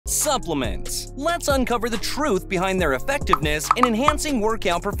Supplements. Let's uncover the truth behind their effectiveness in enhancing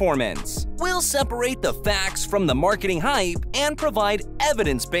workout performance. We'll separate the facts from the marketing hype and provide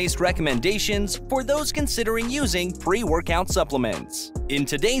evidence-based recommendations for those considering using pre-workout supplements. In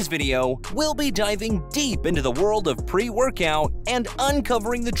today's video, we'll be diving deep into the world of pre-workout and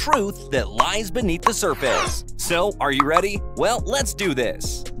uncovering the truth that lies beneath the surface. So, are you ready? Well, let's do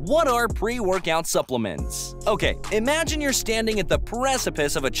this. What are pre-workout supplements? Okay, imagine you're standing at the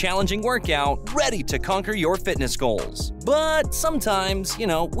precipice of a challenging workout, ready to conquer your fitness goals. But sometimes,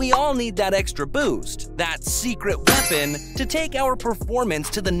 we all need that extra boost, that secret weapon to take our performance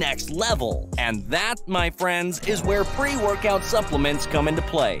to the next level. And that, my friends, is where pre-workout supplements come into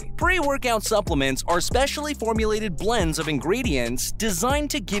play. Pre-workout supplements are specially formulated blends of ingredients designed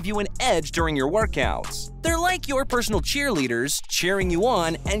to give you an edge during your workouts. They're like your personal cheerleaders, cheering you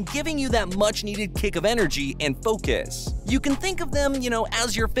on and giving you that much-needed kick of energy and focus. You can think of them,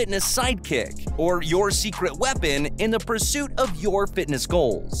 as your fitness sidekick or your secret weapon in the pursuit of your fitness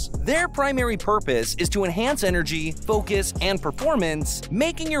goals. Their primary purpose is to enhance energy, focus, and performance,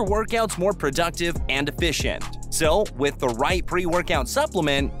 making your workouts more productive and efficient. So, with the right pre-workout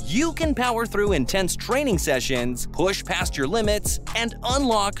supplement, you can power through intense training sessions, push past your limits, and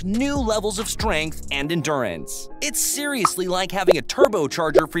unlock new levels of strength and endurance. It's seriously like having a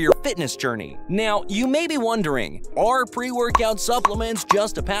turbocharger for your fitness journey. Now, you may be wondering, are pre-workout supplements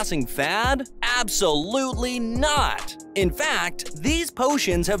just a passing fad? Absolutely not! In fact, these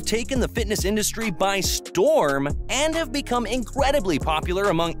potions have taken the fitness industry by storm and have become incredibly popular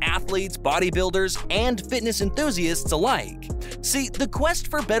among athletes, bodybuilders, and fitness enthusiasts alike. See, the quest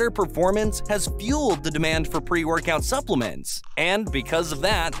for better performance has fueled the demand for pre-workout supplements, and because of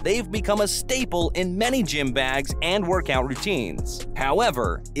that, they've become a staple in many gym bags and workout routines.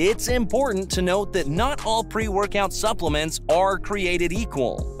 However, it's important to note that not all pre-workout supplements are created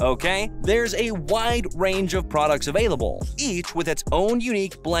equal, okay? There's a wide range of products available, each with its own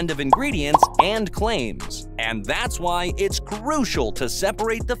unique blend of ingredients and claims. And that's why it's crucial to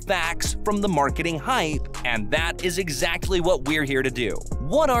separate the facts from the marketing hype, and that is exactly what we're here to do.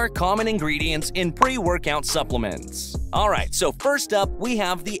 What are common ingredients in pre-workout supplements? Alright, so first up, we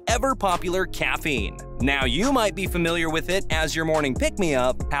have the ever-popular caffeine. Now, you might be familiar with it as your morning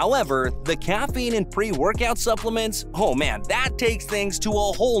pick-me-up. However, the caffeine in pre-workout supplements, oh man, that takes things to a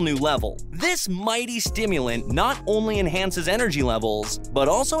whole new level. This mighty stimulant not only enhances energy levels, but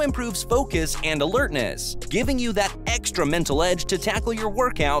also improves focus and alertness, giving you that extra mental edge to tackle your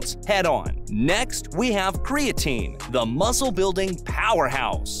workouts head-on. Next, we have creatine, the muscle-building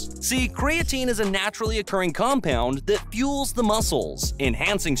powerhouse. See, creatine is a naturally occurring compound that fuels the muscles,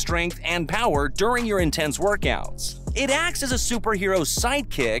 enhancing strength and power during your intense workouts. It acts as a superhero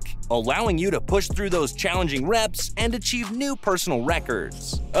sidekick, allowing you to push through those challenging reps and achieve new personal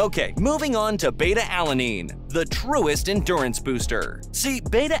records. Okay, moving on to beta-alanine, the truest endurance booster. See,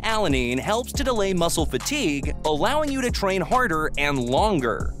 beta-alanine helps to delay muscle fatigue, allowing you to train harder and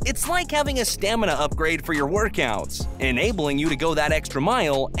longer. It's like having a stamina upgrade for your workouts, enabling you to go that extra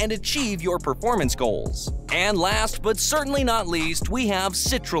mile and achieve your performance goals. And last but certainly not least, we have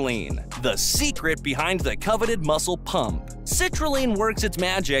citrulline, the secret behind the coveted muscle pump. Citrulline works its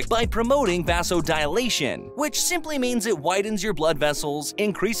magic by promoting vasodilation, which simply means it widens your blood vessels,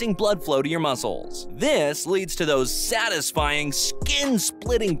 increasing blood flow to your muscles. This leads to those satisfying,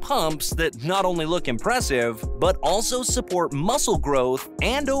 skin-splitting pumps that not only look impressive, but also support muscle growth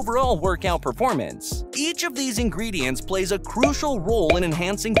and overall workout performance. Each of these ingredients plays a crucial role in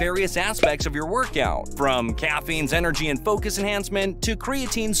enhancing various aspects of your workout, from caffeine's energy and focus enhancement to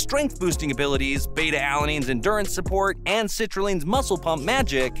creatine's strength-boosting abilities, beta-alanine's endurance support, and citrulline's muscle pump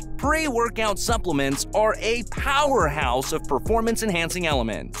magic. Pre-workout supplements are a powerhouse of performance-enhancing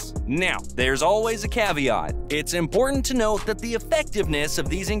elements. Now, there's always a caveat. It's important to note that the effectiveness of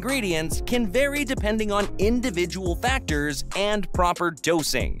these ingredients can vary depending on individual factors and proper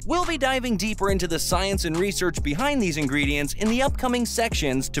dosing. We'll be diving deeper into the science and research behind these ingredients in the upcoming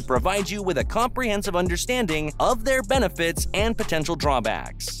sections to provide you with a comprehensive understanding of their benefits and potential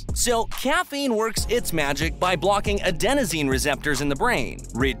drawbacks. So, caffeine works its magic by blocking adenosine receptors in the brain,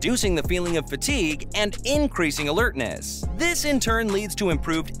 reducing the feeling of fatigue and increasing alertness. This in turn leads to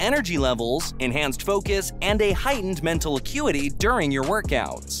improved energy levels, enhanced focus, and a heightened mental acuity during your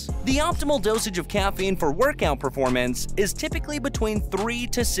workouts. The optimal dosage of caffeine for workout performance is typically between 3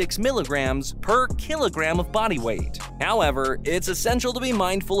 to 6 milligrams per kilogram of body weight. However, it's essential to be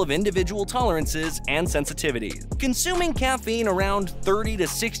mindful of individual tolerances and sensitivities. Consuming caffeine around 30 to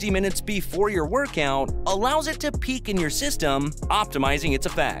 60 minutes before your workout allows it to peak in your system, optimizing its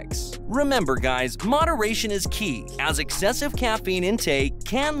effects. Remember guys, moderation is key, as excessive caffeine intake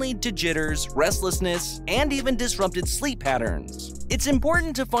can lead to jitters, restlessness, and even disrupted sleep patterns. It's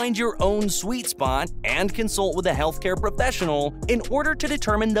important to find your own sweet spot and consult with a healthcare professional in order to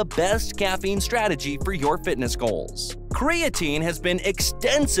determine the best caffeine strategy for your fitness goals. Creatine has been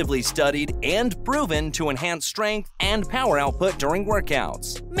extensively studied and proven to enhance strength and power output during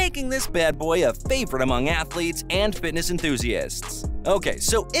workouts, making this bad boy a favorite among athletes and fitness enthusiasts. Okay,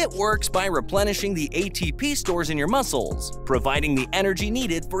 so it works by replenishing the ATP stores in your muscles, providing the energy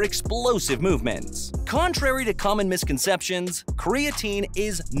needed for explosive movements. Contrary to common misconceptions, creatine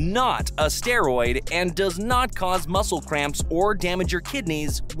is not a steroid and does not cause muscle cramps or damage your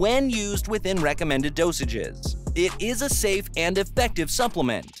kidneys when used within recommended dosages. It is a safe and effective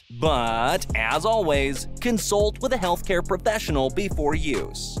supplement, but as always, consult with a healthcare professional before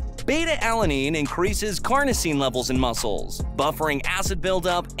use. Beta-alanine increases carnosine levels in muscles, buffering acid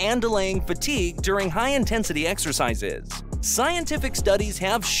buildup and delaying fatigue during high-intensity exercises. Scientific studies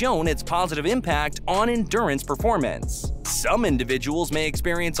have shown its positive impact on endurance performance. Some individuals may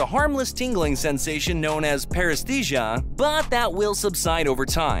experience a harmless tingling sensation known as paresthesia, but that will subside over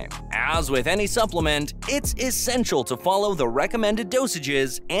time. As with any supplement, it's essential to follow the recommended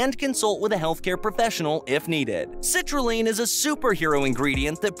dosages and consult with a healthcare professional if needed. Citrulline is a superhero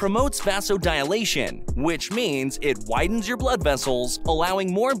ingredient that promotes vasodilation, which means it widens your blood vessels,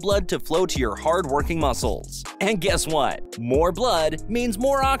 allowing more blood to flow to your hard-working muscles. And guess what? More blood means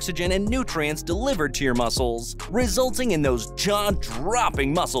more oxygen and nutrients delivered to your muscles, resulting in those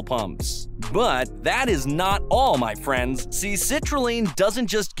jaw-dropping muscle pumps. But that is not all, my friends. See, citrulline doesn't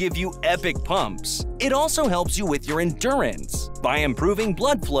just give you epic pumps. It also helps you with your endurance. By improving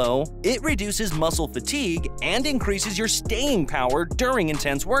blood flow, it reduces muscle fatigue and increases your staying power during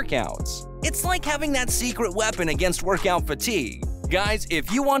intense workouts. It's like having that secret weapon against workout fatigue. Guys,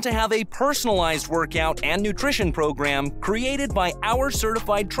 if you want to have a personalized workout and nutrition program created by our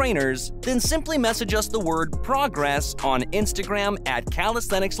certified trainers, then simply message us the word PROGRESS on Instagram at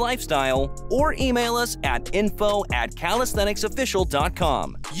Calisthenics Lifestyle or email us at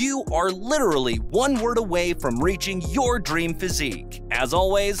info@calisthenicsofficial.com. You are literally one word away from reaching your dream physique. As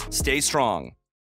always, stay strong.